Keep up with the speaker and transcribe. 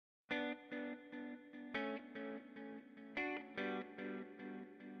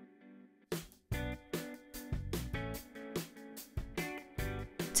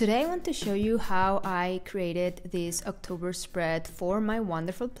Today I want to show you how I created this October spread for my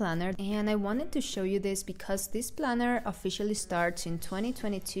wonderful planner, and I wanted to show you this because this planner officially starts in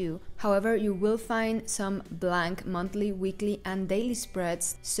 2022. However, you will find some blank monthly, weekly and daily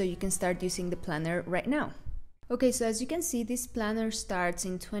spreads, so you can start using the planner right now. Okay, so as you can see, this planner starts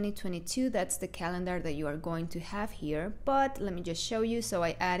in 2022. That's the calendar that you are going to have here, but let me just show you. So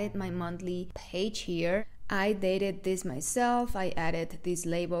I added my monthly page here. I dated this myself. I added these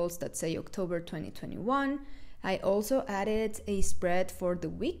labels that say October 2021. I also added a spread for the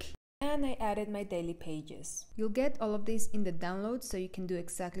week, and I added my daily pages. You'll get all of this in the download, so you can do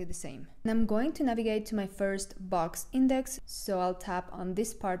exactly the same. And I'm going to navigate to my first box index, so I'll tap on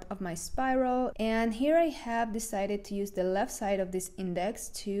this part of my spiral, and here I have decided to use the left side of this index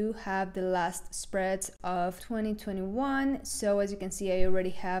to have the last spreads of 2021. So as you can see, I already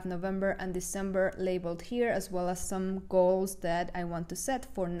have November and December labeled here, as well as some goals that I want to set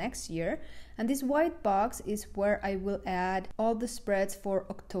for next year. And this white box is where I will add all the spreads for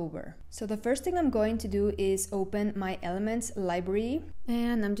October. So the first thing I'm going to do is open my Elements library,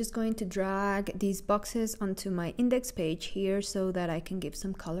 and I'm just going to drag these boxes onto my index page here so that I can give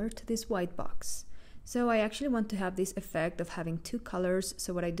some color to this white box. So I actually want to have this effect of having two colors,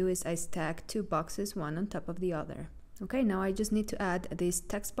 so what I do is I stack two boxes, one on top of the other. Okay, now I just need to add this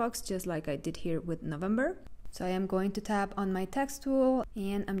text box just like I did here with November. So I am going to tap on my text tool,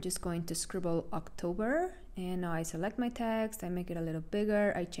 and I'm just going to scribble October, and now I select my text, I make it a little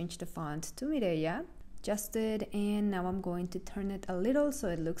bigger, I change the font to Mireia, adjust it, and now I'm going to turn it a little so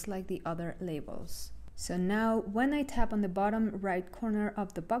it looks like the other labels. So now when I tap on the bottom right corner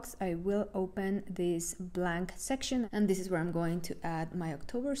of the box, I will open this blank section, and this is where I'm going to add my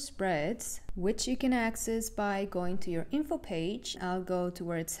October spreads, which you can access by going to your info page. I'll go to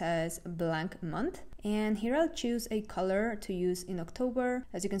where it says blank month, and here I'll choose a color to use in October.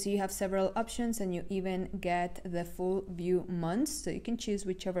 As you can see, you have several options, and you even get the full view months, so you can choose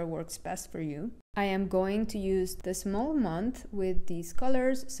whichever works best for you. I am going to use the small month with these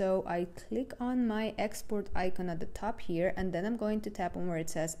colors, so I click on my export icon at the top here, and then I'm going to tap on where it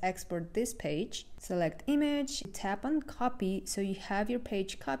says export this page, select image, tap on copy, so you have your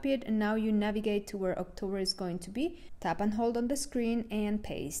page copied, and now you navigate to where October is going to be, tap and hold on the screen and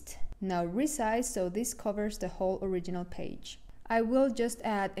paste. Now resize so this covers the whole original page. I will just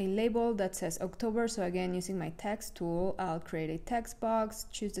add a label that says October, so again, using my text tool, I'll create a text box,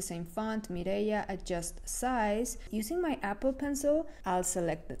 choose the same font, Mireia, adjust size. Using my Apple Pencil, I'll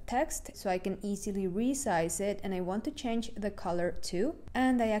select the text so I can easily resize it, and I want to change the color too.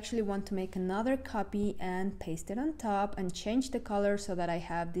 And I actually want to make another copy and paste it on top and change the color so that I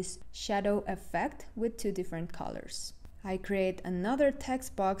have this shadow effect with two different colors. I create another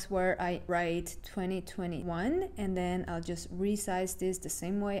text box where I write 2021, and then I'll just resize this the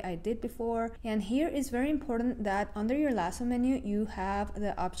same way I did before. And here is very important that under your lasso menu you have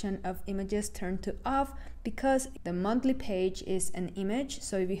the option of images turned to off, because the monthly page is an image.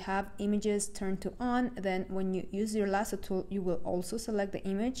 So if you have images turned to on, then when you use your lasso tool you will also select the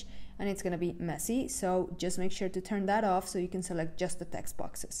image, and it's going to be messy, so just make sure to turn that off so you can select just the text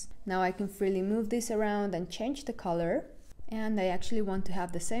boxes. Now I can freely move this around and change the color, and I actually want to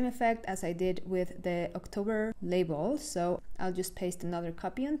have the same effect as I did with the October label, so I'll just paste another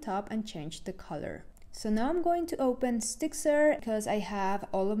copy on top and change the color. So now I'm going to open Stixer because I have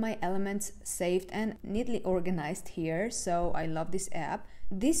all of my elements saved and neatly organized here, so I love this app.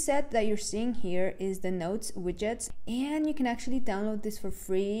 This set that you're seeing here is the Notes widgets, and you can actually download this for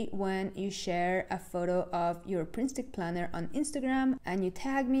free when you share a photo of your print stick planner on Instagram and you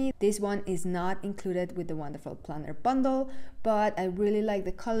tag me. This one is not included with the Wonderful Planner bundle, but I really like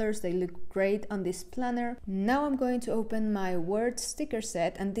the colors. They look great on this planner. Now I'm going to open my Word sticker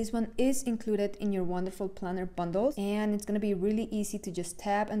set, and this one is included in your Wonderful Planner bundles, and it's going to be really easy to just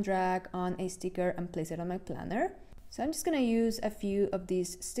tap and drag on a sticker and place it on my planner. So I'm just going to use a few of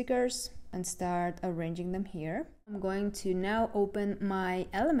these stickers and start arranging them here. I'm going to now open my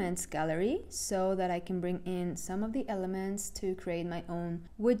Elements gallery so that I can bring in some of the elements to create my own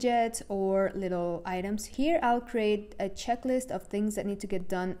widgets or little items. Here I'll create a checklist of things that need to get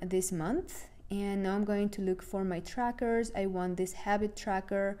done this month. And now I'm going to look for my trackers. I want this habit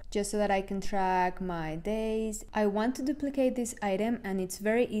tracker just so that I can track my days. I want to duplicate this item, and it's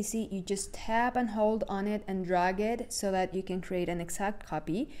very easy. You just tap and hold on it and drag it so that you can create an exact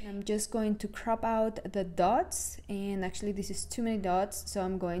copy. I'm just going to crop out the dots, and actually this is too many dots, so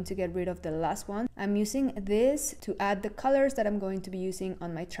I'm going to get rid of the last one. I'm using this to add the colors that I'm going to be using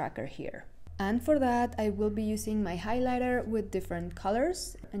on my tracker here. And for that, I will be using my highlighter with different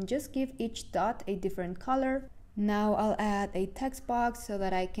colors and just give each dot a different color. Now I'll add a text box so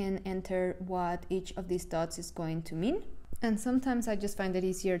that I can enter what each of these dots is going to mean. And sometimes I just find it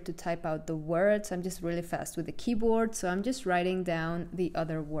easier to type out the words. I'm just really fast with the keyboard, so I'm just writing down the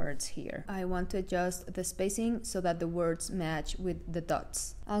other words here. I want to adjust the spacing so that the words match with the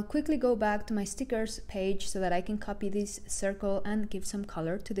dots. I'll quickly go back to my stickers page so that I can copy this circle and give some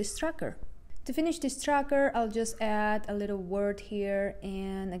color to this tracker. To finish this tracker, I'll just add a little word here,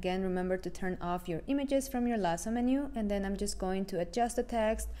 and again, remember to turn off your images from your lasso menu, and then I'm just going to adjust the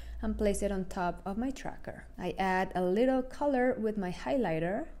text and place it on top of my tracker. I add a little color with my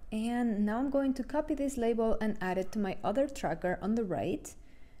highlighter, and now I'm going to copy this label and add it to my other tracker on the right,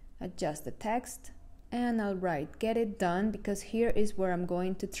 adjust the text, and I'll write "get it done," because here is where I'm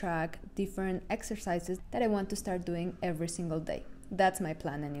going to track different exercises that I want to start doing every single day. That's my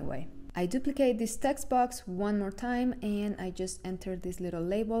plan anyway. I duplicate this text box one more time and I just enter this little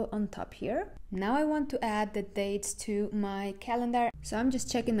label on top here. Now I want to add the dates to my calendar. So I'm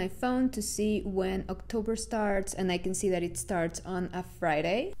just checking my phone to see when October starts, and I can see that it starts on a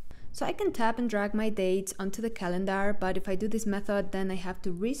Friday. So I can tap and drag my dates onto the calendar, but if I do this method, then I have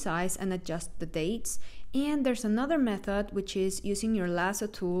to resize and adjust the dates. And there's another method, which is using your lasso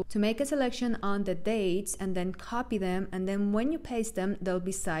tool to make a selection on the dates and then copy them, and then when you paste them, they'll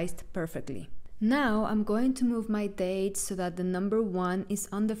be sized perfectly. Now I'm going to move my dates so that the number 1 is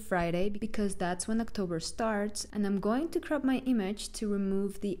on the Friday, because that's when October starts, and I'm going to crop my image to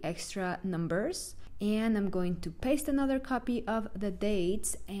remove the extra numbers. And I'm going to paste another copy of the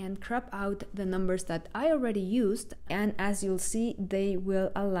dates and crop out the numbers that I already used, and as you'll see, they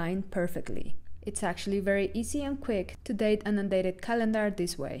will align perfectly. It's actually very easy and quick to date an undated calendar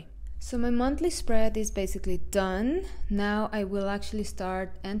this way. So my monthly spread is basically done. Now I will actually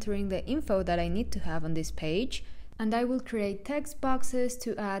start entering the info that I need to have on this page, and I will create text boxes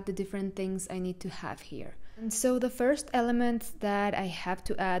to add the different things I need to have here. And so the first element that I have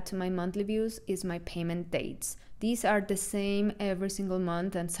to add to my monthly views is my payment dates. These are the same every single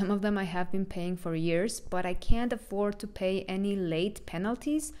month, and some of them I have been paying for years, but I can't afford to pay any late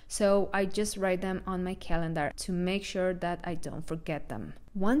penalties, so I just write them on my calendar to make sure that I don't forget them.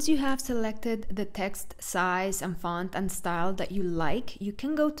 Once you have selected the text size and font and style that you like, you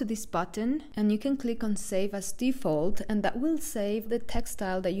can go to this button and you can click on Save as Default, and that will save the text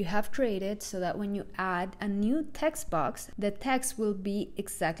style that you have created, so that when you add a new text box, the text will be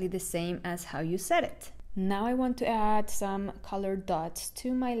exactly the same as how you set it. Now I want to add some colored dots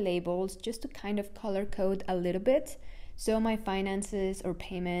to my labels just to kind of color code a little bit. So my finances or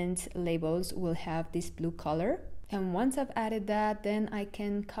payment labels will have this blue color. And once I've added that, then I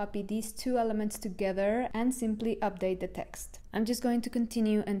can copy these two elements together and simply update the text. I'm just going to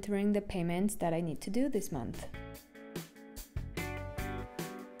continue entering the payments that I need to do this month.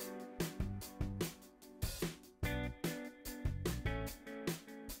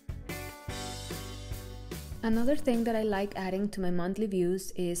 Another thing that I like adding to my monthly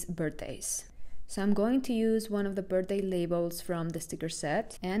views is birthdays. So I'm going to use one of the birthday labels from the sticker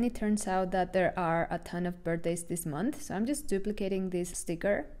set, and it turns out that there are a ton of birthdays this month, so I'm just duplicating this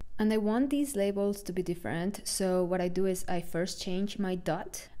sticker. And I want these labels to be different, so what I do is I first change my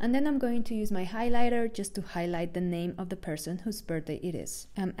dot, and then I'm going to use my highlighter just to highlight the name of the person whose birthday it is.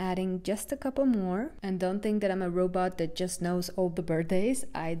 I'm adding just a couple more, and don't think that I'm a robot that just knows all the birthdays.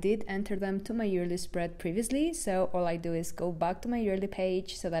 I did enter them to my yearly spread previously, so all I do is go back to my yearly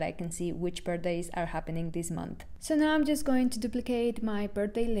page so that I can see which birthdays are happening this month. So now I'm just going to duplicate my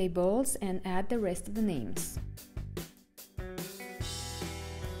birthday labels and add the rest of the names.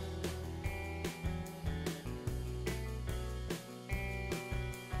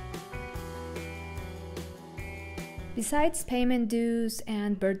 Besides payment dues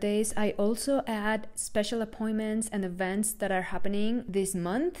and birthdays, I also add special appointments and events that are happening this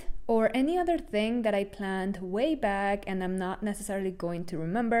month, or any other thing that I planned way back and I'm not necessarily going to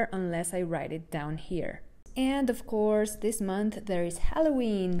remember unless I write it down here. And of course, this month there is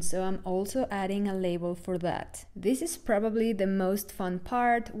Halloween, so I'm also adding a label for that. This is probably the most fun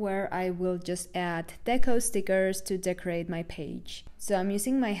part, where I will just add deco stickers to decorate my page. So I'm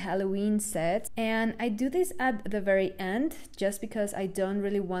using my Halloween set, and I do this at the very end just because I don't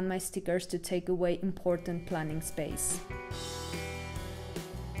really want my stickers to take away important planning space.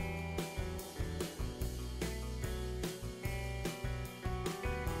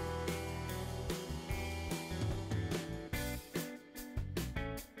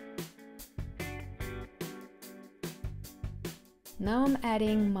 Now I'm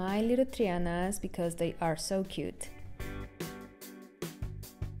adding my little Trianas because they are so cute.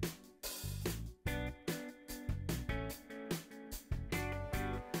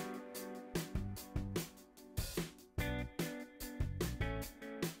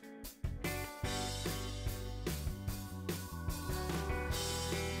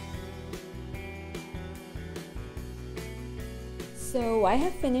 So I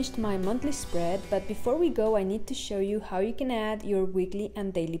have finished my monthly spread, but before we go, I need to show you how you can add your weekly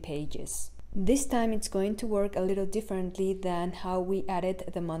and daily pages. This time it's going to work a little differently than how we added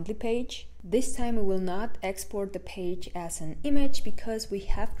the monthly page. This time we will not export the page as an image because we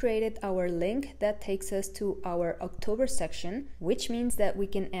have created our link that takes us to our October section, which means that we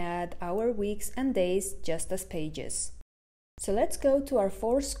can add our weeks and days just as pages. So let's go to our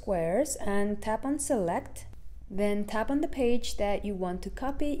 4 squares and tap on select. Then tap on the page that you want to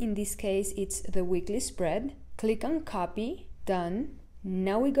copy. In this case, it's the weekly spread. Click on copy, done.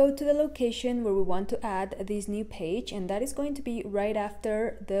 Now we go to the location where we want to add this new page, and that is going to be right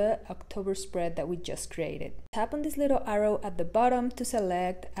after the October spread that we just created. Tap on this little arrow at the bottom to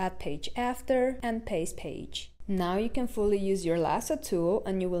select add page after and paste page. Now you can fully use your lasso tool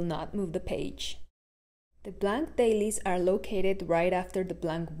and you will not move the page. The blank dailies are located right after the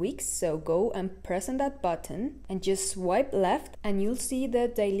blank weeks, so go and press on that button and just swipe left and you'll see the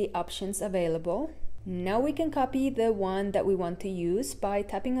daily options available. Now we can copy the one that we want to use by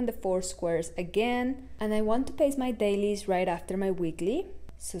tapping on the 4 squares again, and I want to paste my dailies right after my weekly.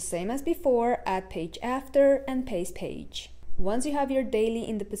 So same as before, add page after and paste page. Once you have your daily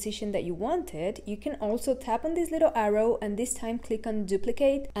in the position that you wanted, you can also tap on this little arrow and this time click on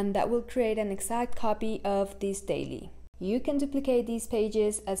duplicate, and that will create an exact copy of this daily. You can duplicate these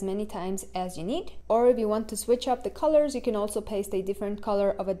pages as many times as you need, or if you want to switch up the colors, you can also paste a different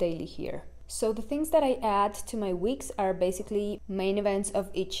color of a daily here. So the things that I add to my weeks are basically main events of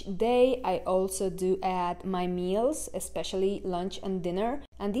each day. I also do add my meals, especially lunch and dinner.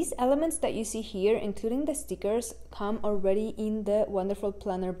 And these elements that you see here, including the stickers, come already in the Wonderful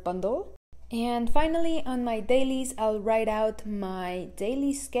Planner bundle. And finally, on my dailies, I'll write out my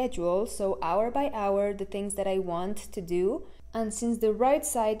daily schedule, so hour by hour, the things that I want to do. And since the right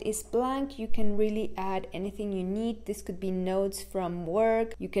side is blank, you can really add anything you need. This could be notes from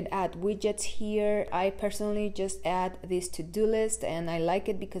work. You could add widgets here. I personally just add this to-do list, and I like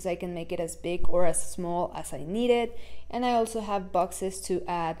it because I can make it as big or as small as I need it. And I also have boxes to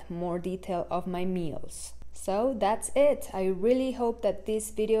add more detail of my meals. So that's it. I really hope that this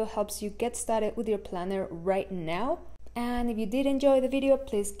video helps you get started with your planner right now. And if you did enjoy the video,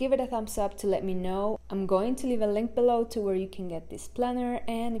 please give it a thumbs up to let me know. I'm going to leave a link below to where you can get this planner,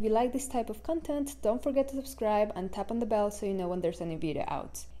 and if you like this type of content, don't forget to subscribe and tap on the bell so you know when there's a new video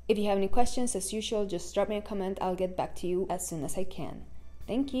out. If you have any questions, as usual, just drop me a comment. I'll get back to you as soon as I can.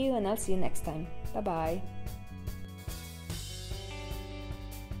 Thank you, and I'll see you next time. Bye bye.